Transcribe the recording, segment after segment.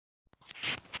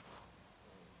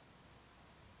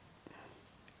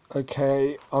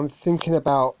Okay, I'm thinking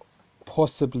about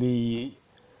possibly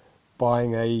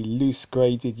buying a loose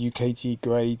graded UKG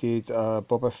graded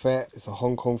Boba Fett. It's a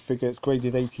Hong Kong figure. It's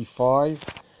graded 85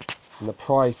 and the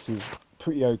price is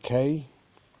pretty okay.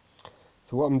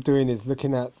 So what I'm doing is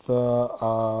looking at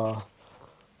the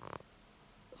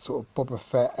sort of Boba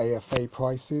Fett AFA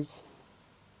prices.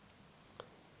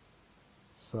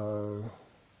 So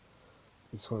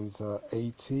this one's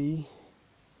 80,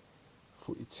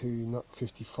 42, not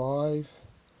 55.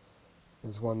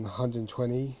 There's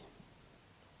 120,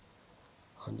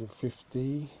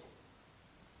 150.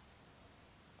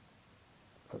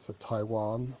 That's a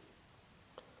Taiwan.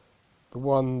 The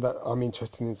one that I'm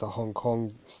interested in is a Hong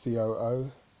Kong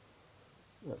COO.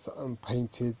 That's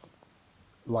unpainted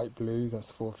light blue. That's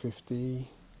 450.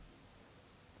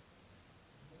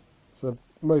 So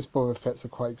most Boba Fetts are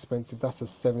quite expensive. That's a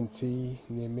 70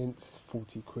 near mint,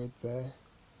 40 quid there.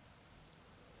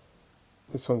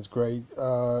 This one's grade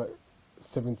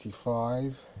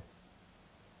 75.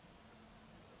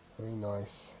 Very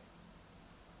nice.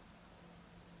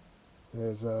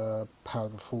 There's a Power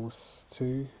of the Force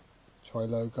 2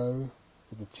 tri-logo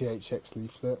with the THX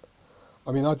leaflet.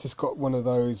 I mean, I just got one of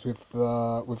those with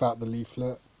without the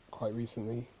leaflet quite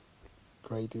recently,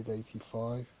 graded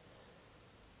 85.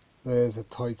 There's a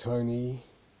Toy Tony,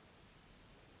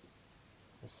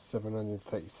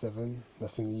 737.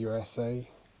 That's in the USA.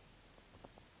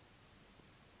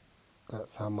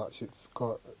 That's how much it's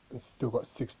got. It's still got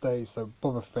 6 days. So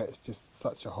Boba Fett is just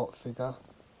such a hot figure.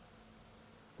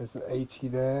 There's an 80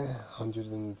 there,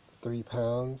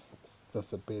 £103.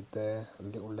 That's a bid there. A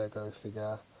little Lego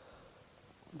figure.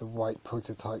 The white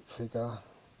prototype figure.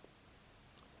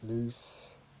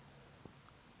 Loose.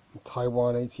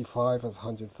 Taiwan 85, that's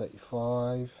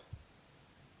 135.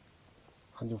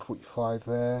 145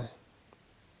 there.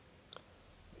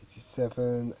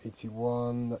 87,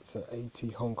 81, that's an 80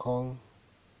 Hong Kong.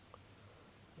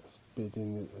 That's bid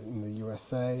in the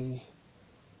USA.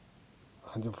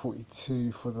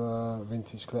 142 for the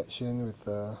vintage collection with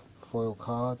the foil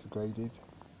card graded.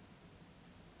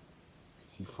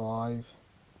 85.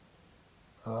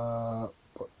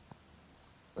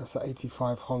 That's an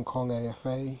 85 Hong Kong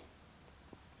AFA.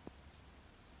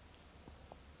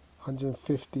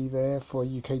 150 there for a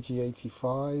UKG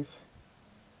 85.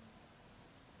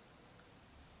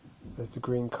 There's the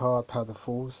green card, Power of the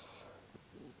Force.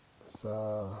 It's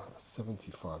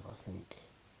 75, I think.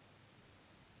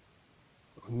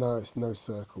 No, it's no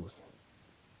circles.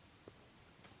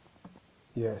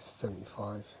 Yes,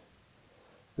 75.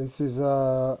 This is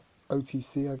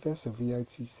OTC, I guess, a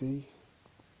VOTC.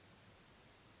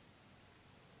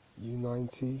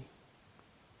 U90.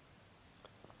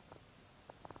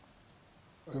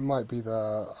 It might be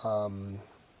the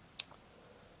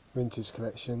vintage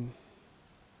collection.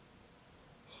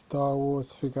 Star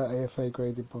Wars figure AFA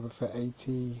graded Boba Fett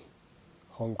 80.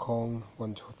 Hong Kong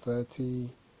 130.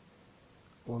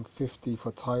 150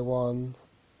 for Taiwan.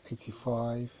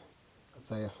 85.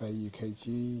 That's AFA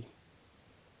UKG.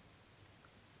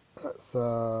 That's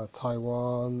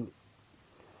Taiwan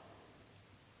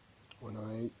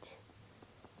 108.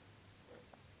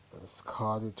 That's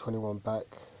carded 21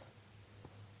 back.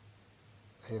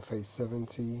 AFA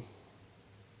 70.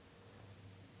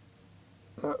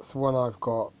 That's one I've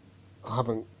got. I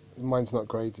haven't. Mine's not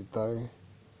graded though.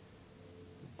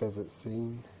 Desert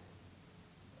Scene.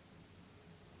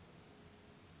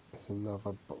 It's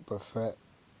another Boba Fett.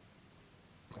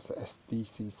 It's a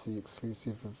SDCC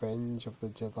exclusive Revenge of the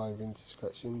Jedi Vintage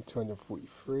Collection,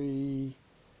 243.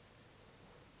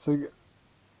 So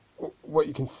what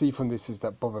you can see from this is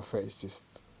that Boba Fett is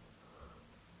just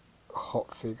a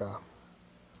hot figure.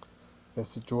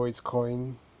 There's the Droid's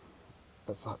coin.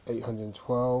 That's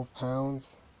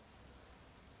 £812.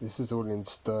 This is all in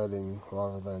sterling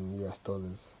rather than US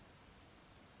dollars.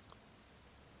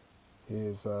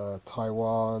 Here's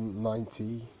Taiwan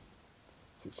 90,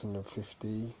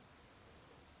 650.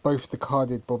 Both the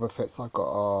carded Boba Fetts I've got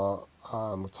are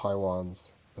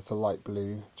Taiwans. That's a light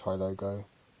blue tri-logo,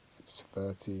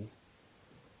 630.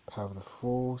 Power of the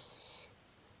Force,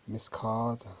 Miss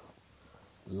card.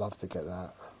 Love to get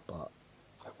that, but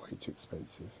way too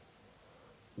expensive.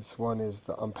 This one is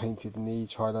the unpainted knee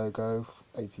tri-logo,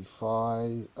 80,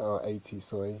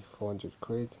 sorry, 400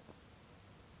 quid.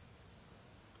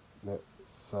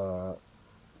 That's the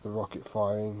rocket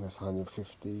firing, that's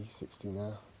 150, 60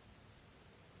 now.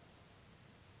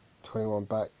 21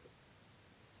 back,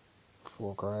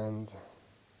 4 grand.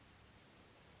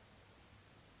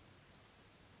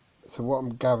 So what I'm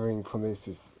gathering from this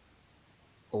is,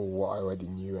 or what I already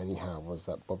knew anyhow, was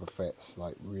that Boba Fett's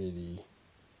like really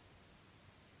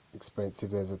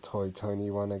expensive. There's a Toy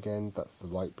Tony one again, that's the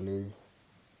light blue,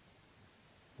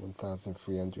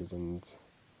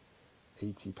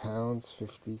 £1,380,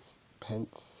 50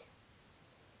 pence.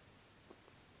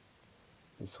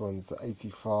 This one's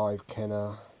 85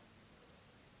 Kenner,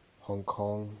 Hong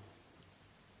Kong,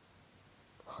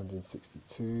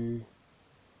 162.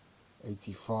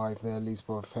 85 there, loose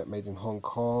Boba Fett made in Hong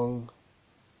Kong,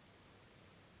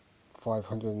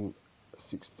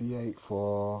 568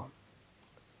 for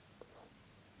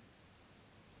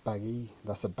baggy.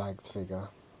 That's a bagged figure,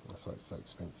 that's why it's so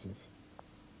expensive.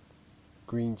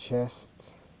 Green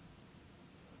chest,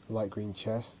 light green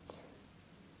chest.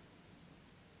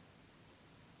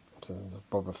 So there's a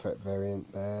Boba Fett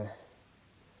variant there.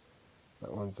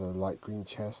 That one's a light green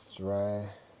chest, rare,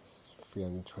 it's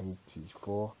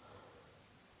 324.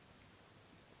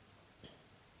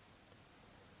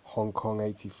 Hong Kong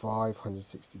 85,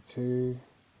 162.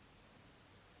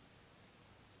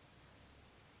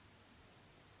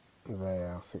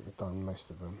 There, I think we've done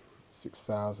most of them.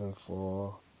 6,000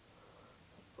 for,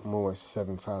 almost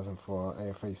 7,000 for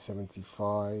AFA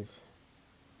 75.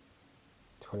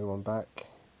 21 back.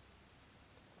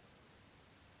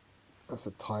 That's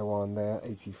a Taiwan there,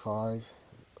 85.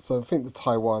 So I think the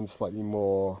Taiwan's slightly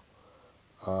more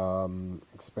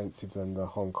expensive than the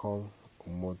Hong Kong,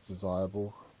 or more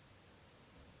desirable.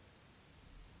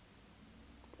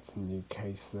 It's a new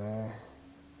case there,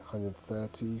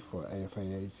 130 for AFA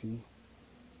 80.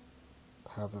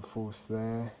 Power of the Force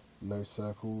there, no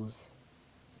circles.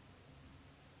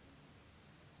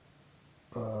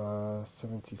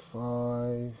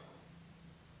 75.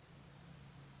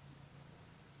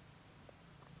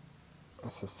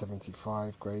 That's a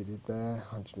 75 graded there,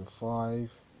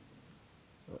 105.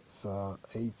 That's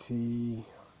 80,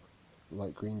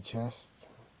 light green chest.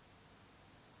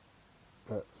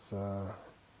 That's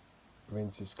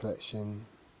vintage collection.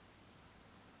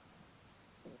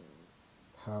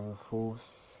 Power of the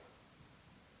Force.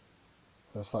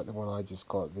 That's like the one I just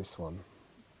got, this one.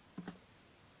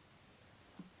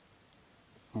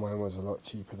 Mine was a lot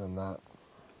cheaper than that.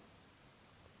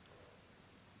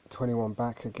 21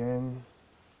 back again.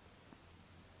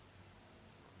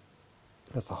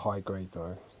 That's a high grade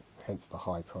though, hence the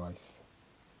high price.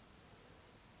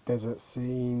 Desert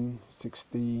Scene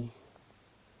 60.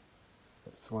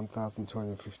 That's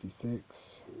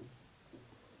 1,256.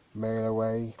 Mail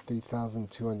Away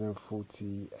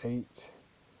 3,248.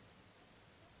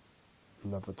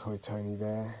 Another Toy Tony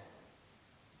there.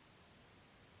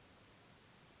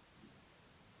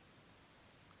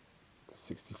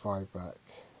 $65 back.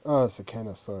 Oh, it's a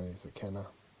Kenner, sorry, it's a Kenner.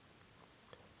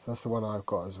 So that's the one I've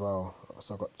got as well.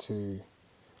 So I've got two.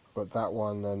 I've got that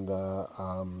one and the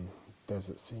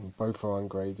Desert Scene. Both are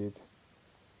ungraded.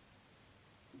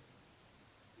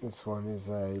 This one is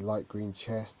a light green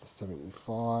chest,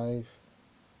 75.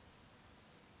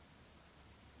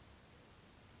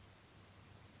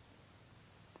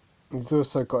 He's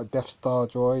also got a Death Star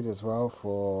Droid as well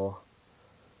for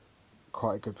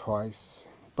quite a good price.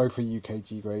 Both are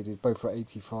UKG graded, both are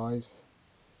 85s.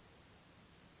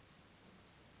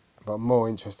 But I'm more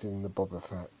interested in the Boba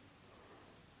Fett.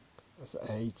 That's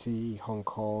 80, Hong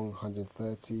Kong,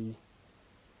 130.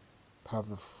 Power of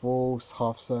the Force,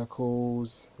 half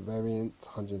circles, variant,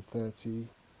 130.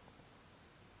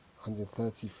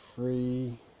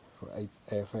 133 for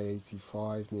AFA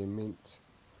 85, near mint,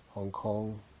 Hong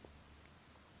Kong.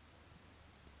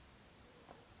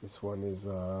 This one is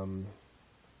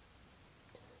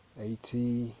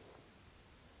 80.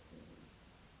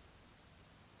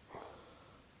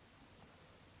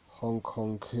 Hong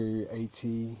Kong Coup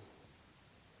 80.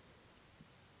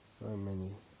 So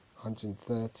many.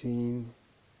 113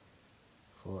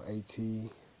 for 80.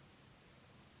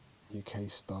 UK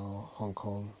style, Hong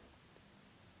Kong.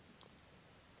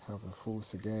 Power of the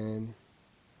Force again.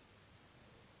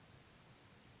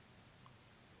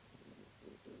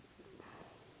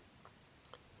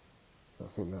 So I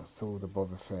think that's all the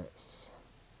Boba Fetts.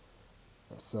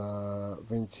 That's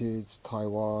vintage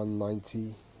Taiwan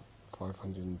 90,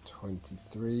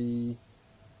 523.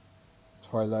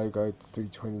 Tri-logo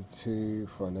 322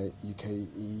 for an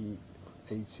UKE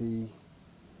 80.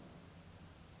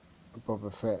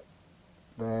 Boba Fett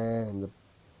there, and the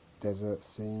Desert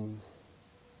Scene.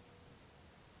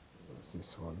 What's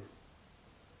this one?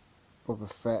 Boba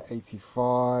Fett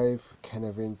 85,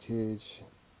 Kenner vintage.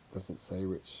 Doesn't say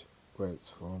where it's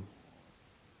from.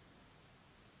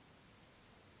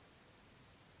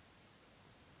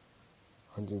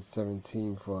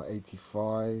 $117 for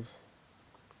 85.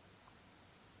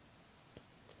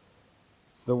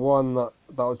 So the one that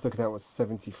I was looking at was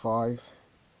 75.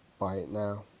 Buy it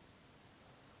now.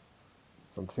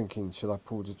 So I'm thinking, should I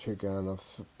pull the trigger? And I'm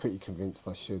pretty convinced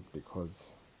I should,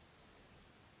 because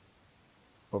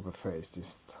Boba Fett is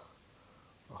just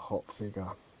a hot figure.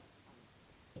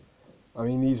 I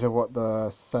mean, these are what the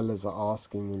sellers are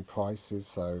asking in prices,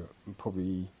 so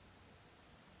probably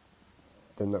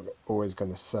they're not always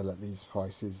going to sell at these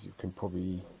prices. You can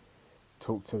probably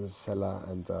talk to the seller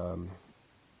and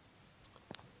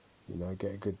you know,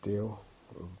 get a good deal,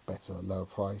 or better, lower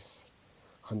price.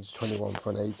 121 for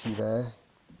an 80 there.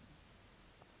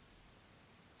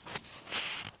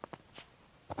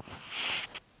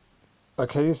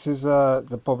 Okay, this is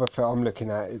the Boba Fett I'm looking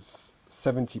at. It's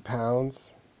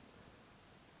 £70,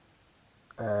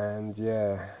 and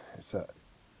yeah, it's a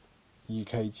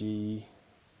UKG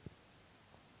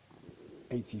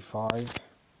 85.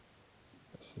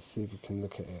 Let's just see if we can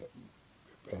look at it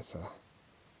a bit better.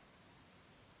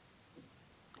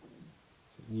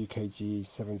 UKG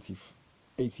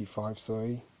 85,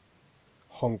 sorry.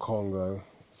 Hong Kong though.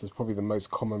 This is probably the most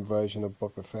common version of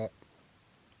Boba Fett.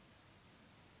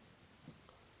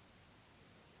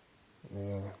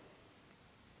 Yeah.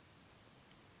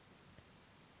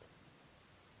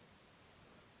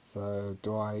 So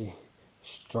do I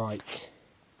strike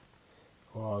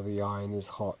while the iron is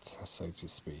hot, so to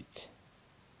speak?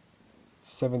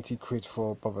 70 quid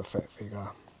for a Boba Fett figure.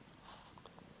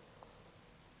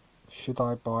 Should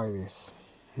I buy this?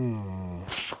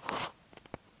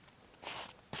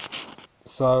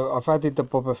 So I've added the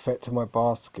Boba Fett to my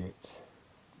basket,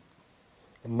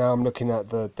 and now I'm looking at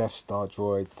the Death Star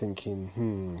Droid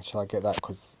thinking, should I get that,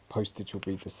 because postage will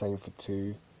be the same for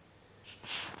two.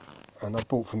 And I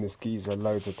bought from this geezer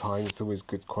loads of times. It's always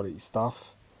good quality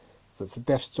stuff. So it's a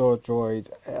Death Star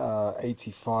Droid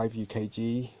 85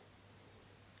 UKG.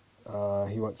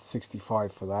 He wants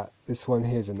 65 for that. This one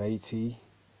here's an 80.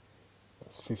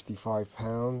 That's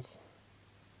 £55.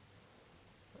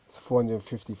 It's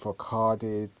 450 for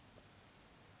carded.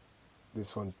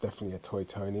 This one's definitely a Toy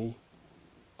Tony.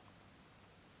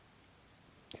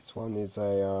 This one is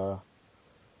a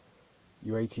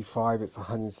U85. It's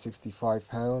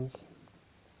 £165.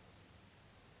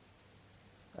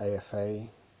 AFA.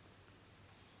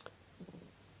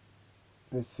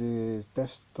 This is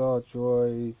Death Star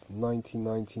Droid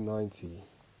 90.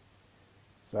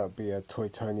 So that would be a Toy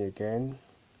Tony again.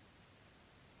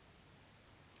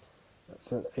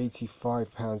 That's an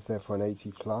 £85 there for an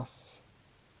 80 plus.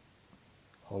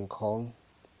 Hong Kong.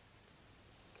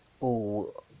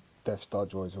 All Death Star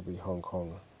Droids will be Hong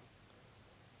Kong.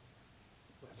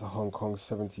 There's a Hong Kong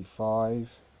 75.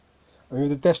 I mean,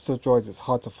 with the Death Star Droids, it's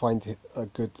hard to find a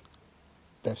good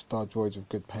Death Star Droid with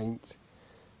good paint.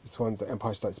 This one's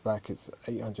Empire Strikes Back. It's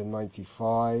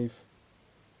 895.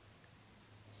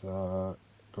 It's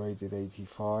graded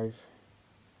 85.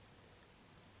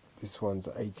 This one's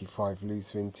 85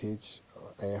 loose vintage,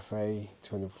 AFA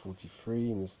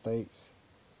 243 in the States.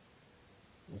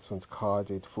 This one's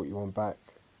carded 41 back.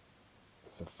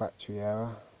 It's a factory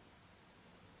error.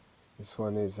 This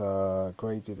one is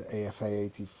graded AFA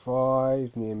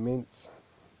 85 near mint.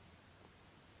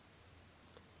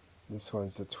 This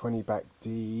one's a 20 back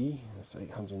D. That's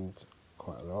 800,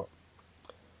 quite a lot.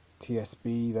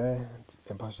 TSB there,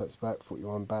 Empire Strikes Back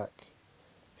 41 back,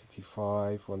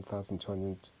 85,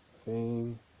 1200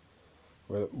 thing.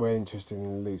 We're interested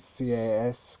in the loose.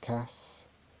 CAS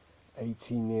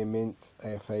 18 near mint,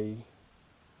 AFA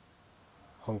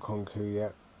Hong Kong Coup,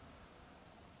 yep.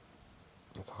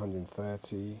 That's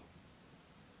 130.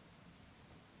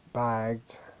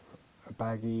 Bagged, a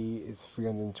baggy is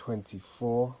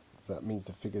 324, so that means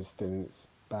the figure's still in its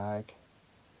bag.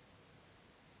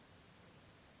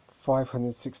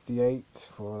 568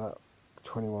 for that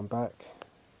 21 back.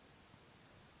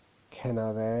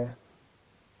 Kenner there,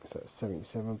 so that's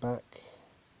 77 back.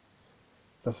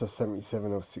 That's a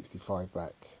 77 or 65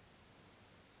 back.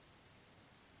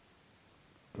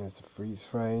 There's a freeze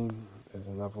frame. There's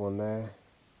another one there.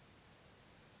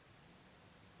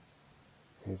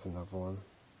 Here's another one.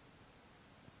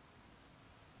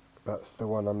 That's the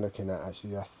one I'm looking at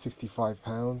actually. That's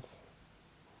 £65.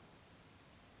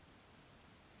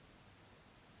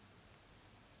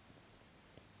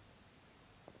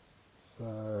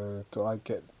 So do I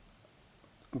get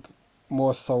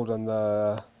more sold on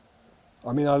the...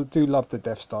 I mean, I do love the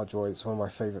Death Star Droid. It's one of my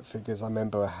favourite figures. I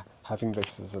remember having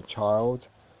this as a child,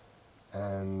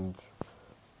 and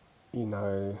you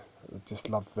know, I just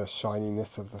love the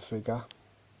shininess of the figure.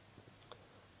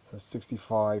 So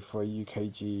 65 for a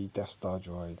UKG Death Star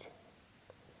Droid.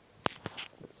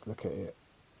 Let's look at it.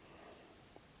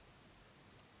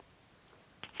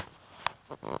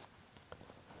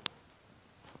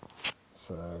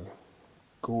 So,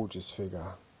 gorgeous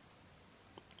figure.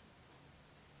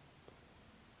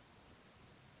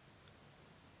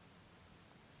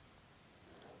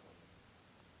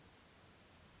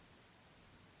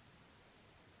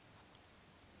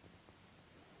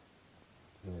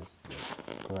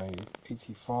 grade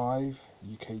 85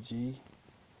 UKG,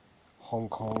 Hong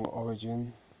Kong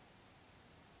origin.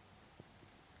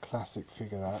 Classic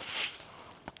figure that.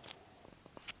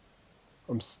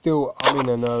 I'm in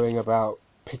and knowing about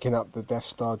picking up the Death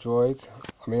Star Droid.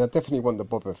 I mean, I definitely want the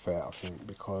Boba Fett, I think,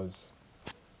 because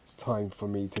it's time for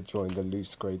me to join the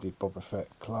loose graded Boba Fett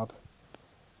club.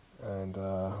 And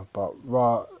but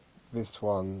this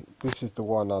is the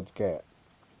one I'd get.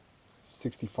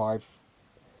 £65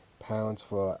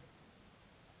 for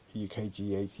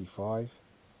UKG 85.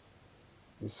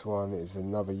 This one is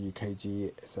another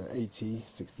UKG, it's an 80,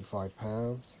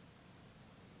 £65.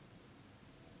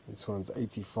 This one's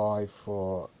 85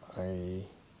 for a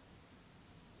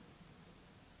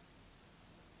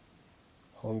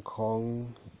Hong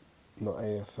Kong, not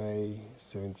AFA,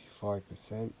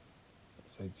 75%.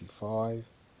 It's 85.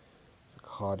 It's a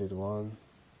carded one.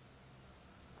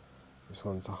 This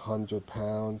one's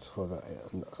 £100 for the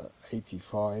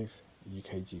 85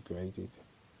 UKG graded.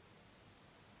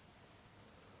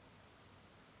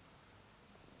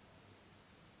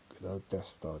 Good old Death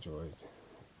Star Droid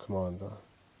Commander.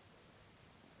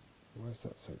 Why is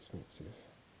that so expensive?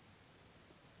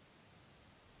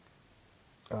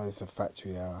 Oh, it's a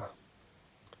factory error.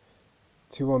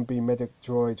 21B Medic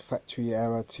Droid, factory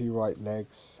error, 2 right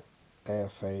legs,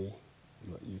 AFA,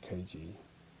 not UKG.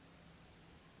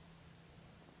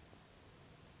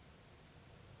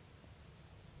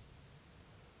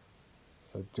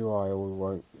 So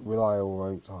will I or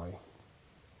won't I?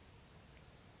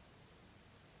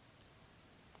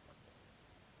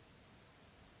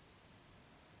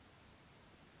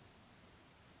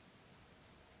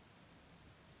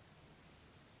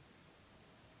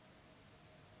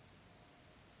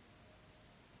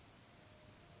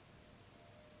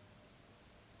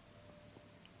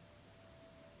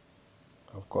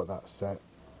 I've got that set.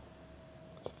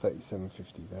 It's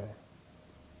 $37.50 there.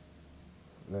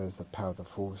 There's the Power the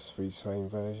Force freeze frame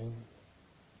version.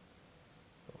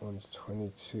 That one's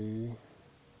 22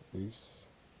 loose.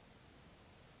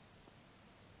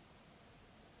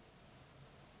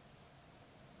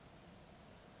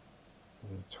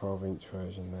 There's a 12-inch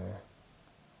version there.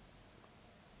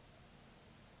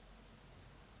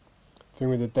 The thing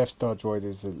with the Death Star Droid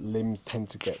is that limbs tend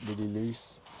to get really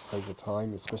loose over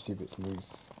time, especially if it's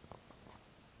loose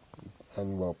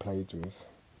and well played with.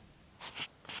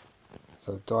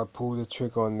 So do I pull the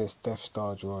trigger on this Death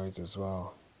Star Droid as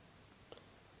well?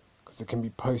 Because it can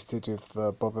be posted with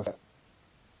Boba Fett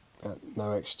at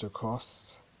no extra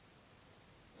cost.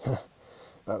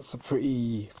 That's a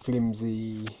pretty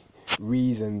flimsy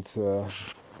reason to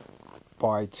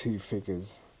buy 2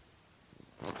 figures.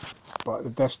 But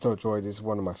the Death Star Droid is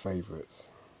one of my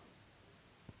favourites.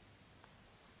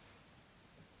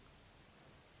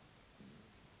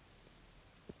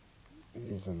 It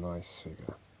is a nice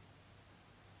figure.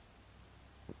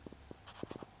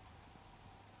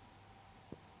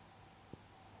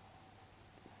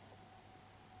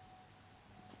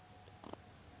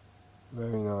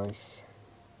 Very nice.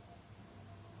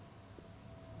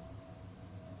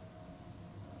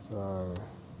 So,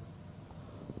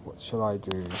 what shall I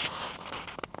do?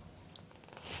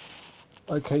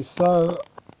 Okay, so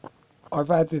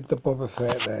I've added the Boba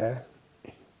Fett there,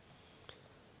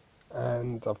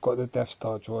 and I've got the Death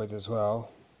Star Droid as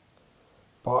well.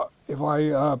 But if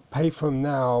I pay from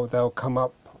now, they'll come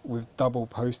up with double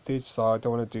postage, so I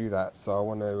don't want to do that. So I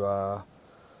want to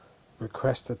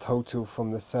request a total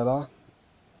from the seller,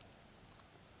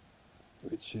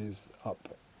 which is up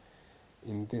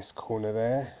in this corner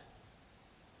there.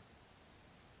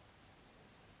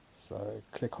 So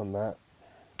click on that.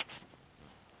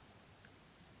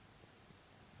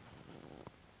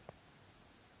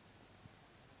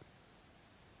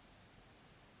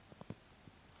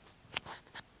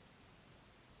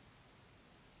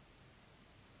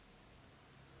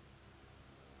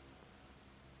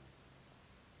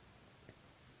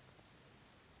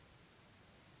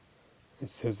 It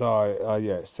says, yeah,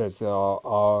 it says, you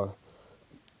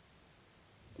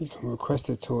can request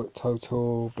a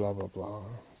total, blah, blah, blah.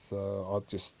 So I'll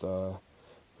just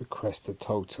request a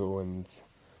total and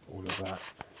all of that.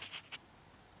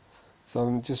 So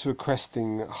I'm just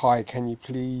requesting, hi, can you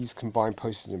please combine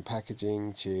postage and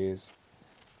packaging, cheers.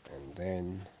 And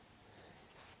then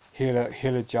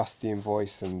he'll adjust the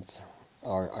invoice and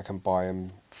I can buy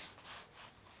them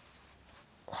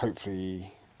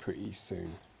hopefully pretty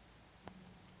soon.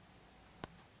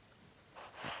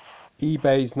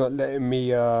 eBay's not letting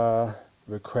me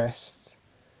request,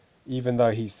 even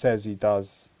though he says he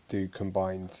does do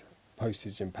combined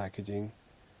postage and packaging.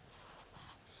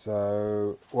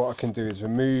 So what I can do is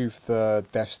remove the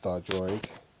Death Star Droid,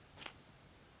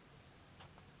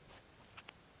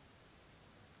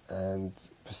 and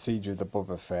proceed with the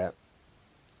Boba Fett.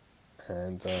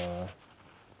 And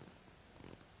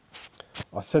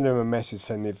I'll send him a message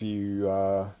saying if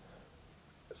you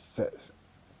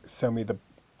sell me the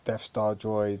Death Star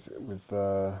Droid with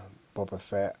the Boba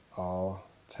Fett, I'll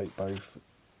take both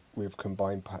with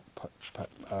combined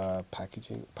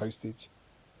packaging postage.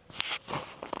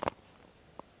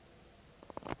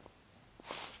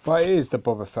 But it is the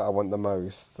Boba Fett I want the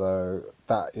most, so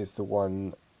that is the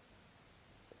one,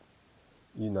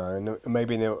 you know, and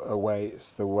maybe in a way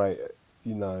it's the way,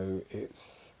 you know,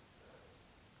 it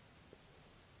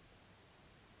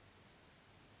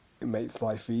makes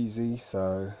life easy,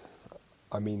 so,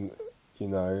 I mean, you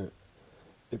know,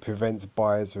 it prevents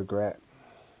buyer's regret.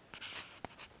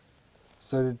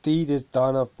 So the deed is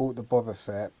done. I've bought the Boba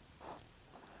Fett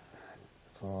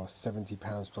for £70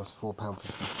 plus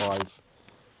 £4.55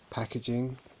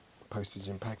 packaging, postage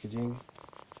and packaging.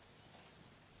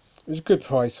 It was a good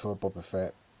price for a Boba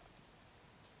Fett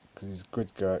because it's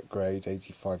good grade,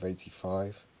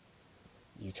 85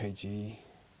 UKG,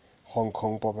 Hong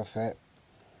Kong Boba Fett.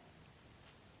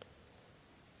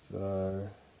 So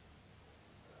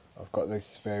I've got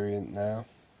this variant now.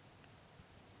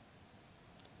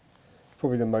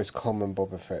 Probably the most common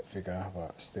Boba Fett figure,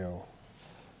 but still.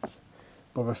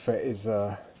 Boba Fett is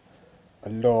a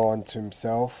law unto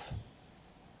himself.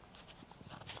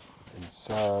 And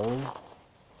so,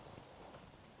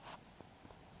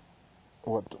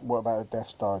 what about the Death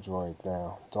Star Droid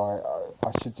now?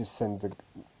 I should just send the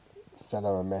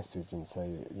seller a message and say,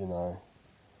 you know,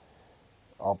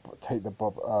 I'll take the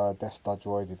Death Star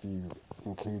Droid if you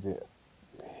include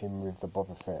him with the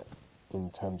Boba Fett in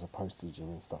terms of postaging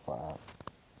and stuff like that.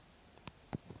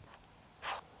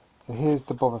 So here's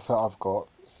the Boba Fett I've got.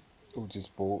 All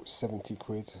just bought, 70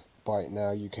 quid. Buy it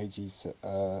now, UKG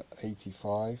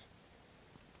 85.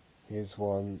 Here's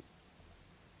one.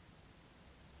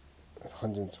 That's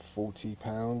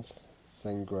 £140,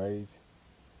 same grade.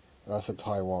 That's a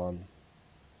Taiwan.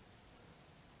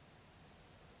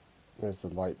 There's the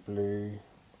light blue.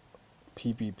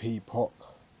 PBP POC,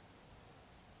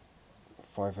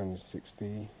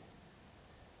 560.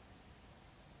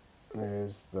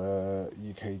 There's the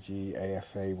UKG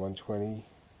AFA 120.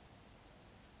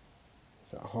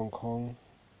 Is that Hong Kong?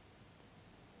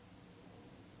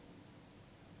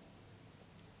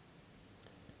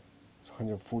 It's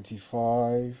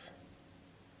 145.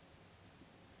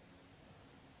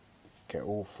 Get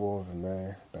all four of them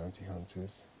there, bounty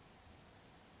hunters.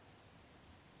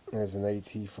 There's an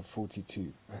 80 for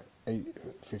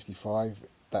 52.55.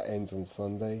 That ends on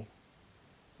Sunday.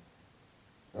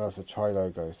 Oh, it's a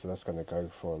tri-logo, so that's going to go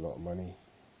for a lot of money.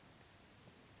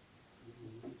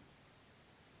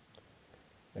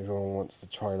 Everyone wants the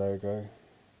tri-logo.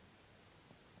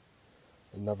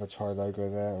 Another tri-logo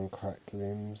there on cracked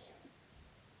limbs.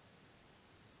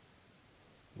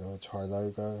 Another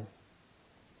tri-logo.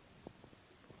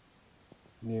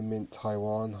 Near mint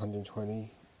Taiwan,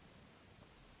 120.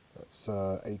 That's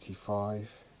 85.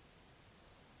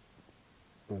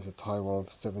 There's a Taiwan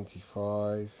for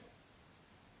 75.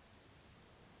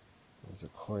 There's a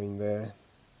coin there.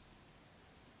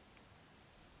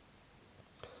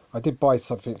 I did buy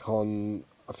something on,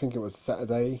 I think it was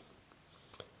Saturday,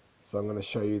 so I'm going to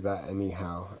show you that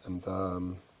anyhow.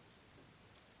 And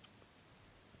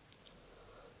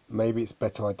maybe it's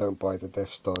better I don't buy the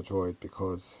Death Star Droid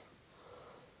because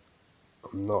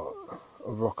I'm not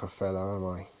a Rockefeller, am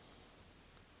I?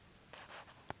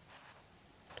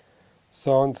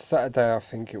 So on Saturday, I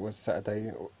think it was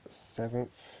Saturday 7th,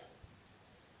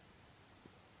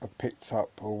 I picked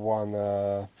up one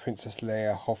Princess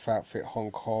Leia Hoth outfit, Hong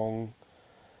Kong,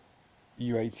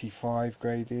 U85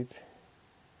 graded,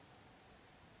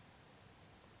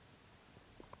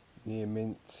 near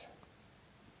mint.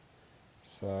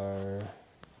 So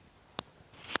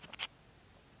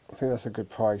I think that's a good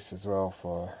price as well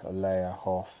for a Leia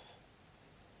Hoth,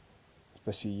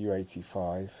 especially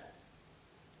U85,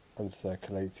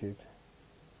 uncirculated.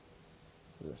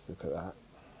 So let's look at that.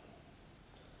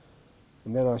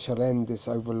 And then I shall end this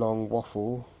overlong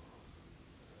waffle.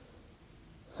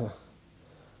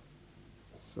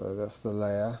 So that's the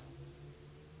Leia.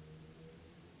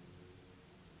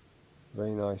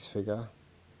 Very nice figure.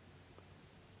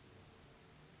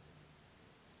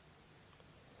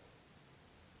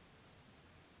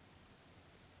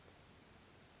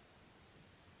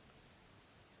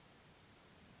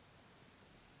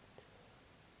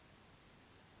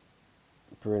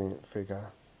 Brilliant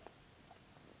figure.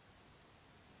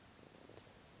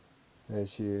 There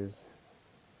she is.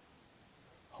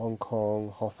 Hong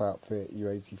Kong, Hoth outfit,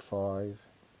 U85.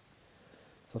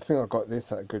 So I think I got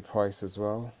this at a good price as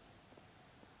well.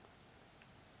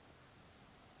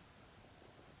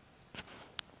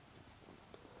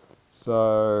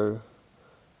 So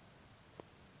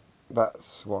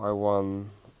that's what I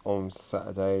won on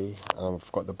Saturday, and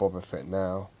I've got the Boba Fett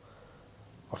now.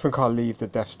 I think I'll leave the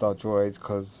Death Star Droid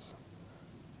because,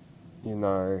 you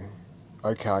know,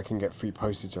 okay, I can get free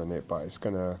postage on it, but it's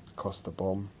gonna cost a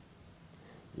bomb.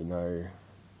 You know,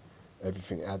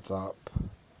 everything adds up,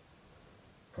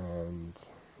 and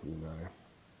you know,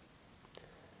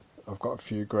 I've got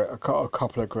a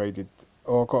couple of graded,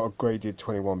 or I've got a graded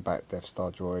 21 back Death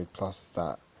Star Droid plus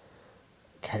that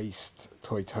cased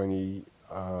Toy Tony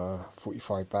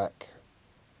 45 back.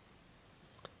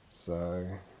 So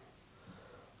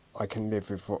I can live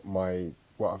with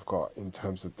what I've got in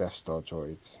terms of Death Star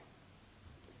droids.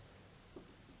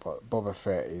 But Boba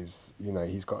Fett is, you know,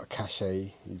 he's got a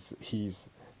cachet. He's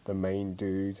the main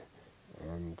dude,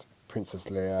 and Princess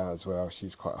Leia as well.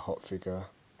 She's quite a hot figure.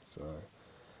 So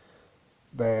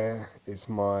there is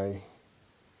my,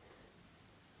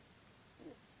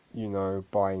 you know,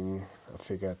 buying a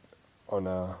figure on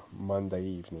a Monday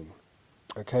evening.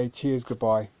 Okay, cheers,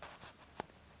 goodbye.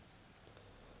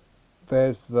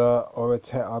 There's the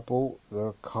Oritet I bought,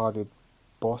 the carded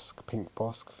Bosk, pink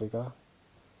Bosk figure.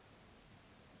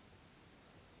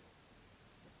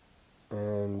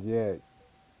 And yeah,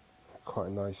 quite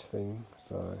a nice thing.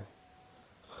 So,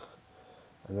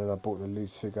 and then I bought the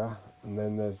loose figure. And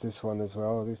then there's this one as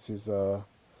well. This is a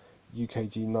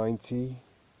UKG 90.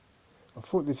 I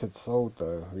thought this had sold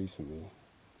though recently.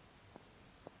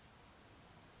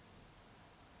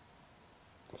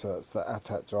 So that's the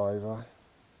ATAT driver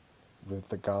with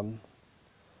the gun.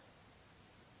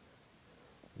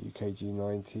 UKG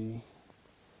 90.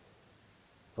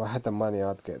 If I had the money,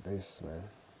 I'd get this, man.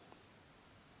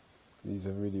 These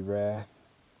are really rare.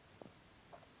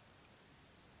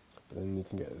 But then you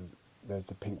can get, there's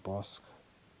the pink Bosk.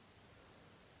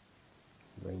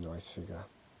 Very nice figure.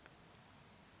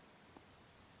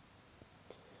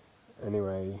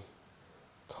 Anyway,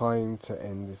 time to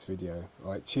end this video.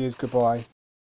 Alright, cheers, goodbye.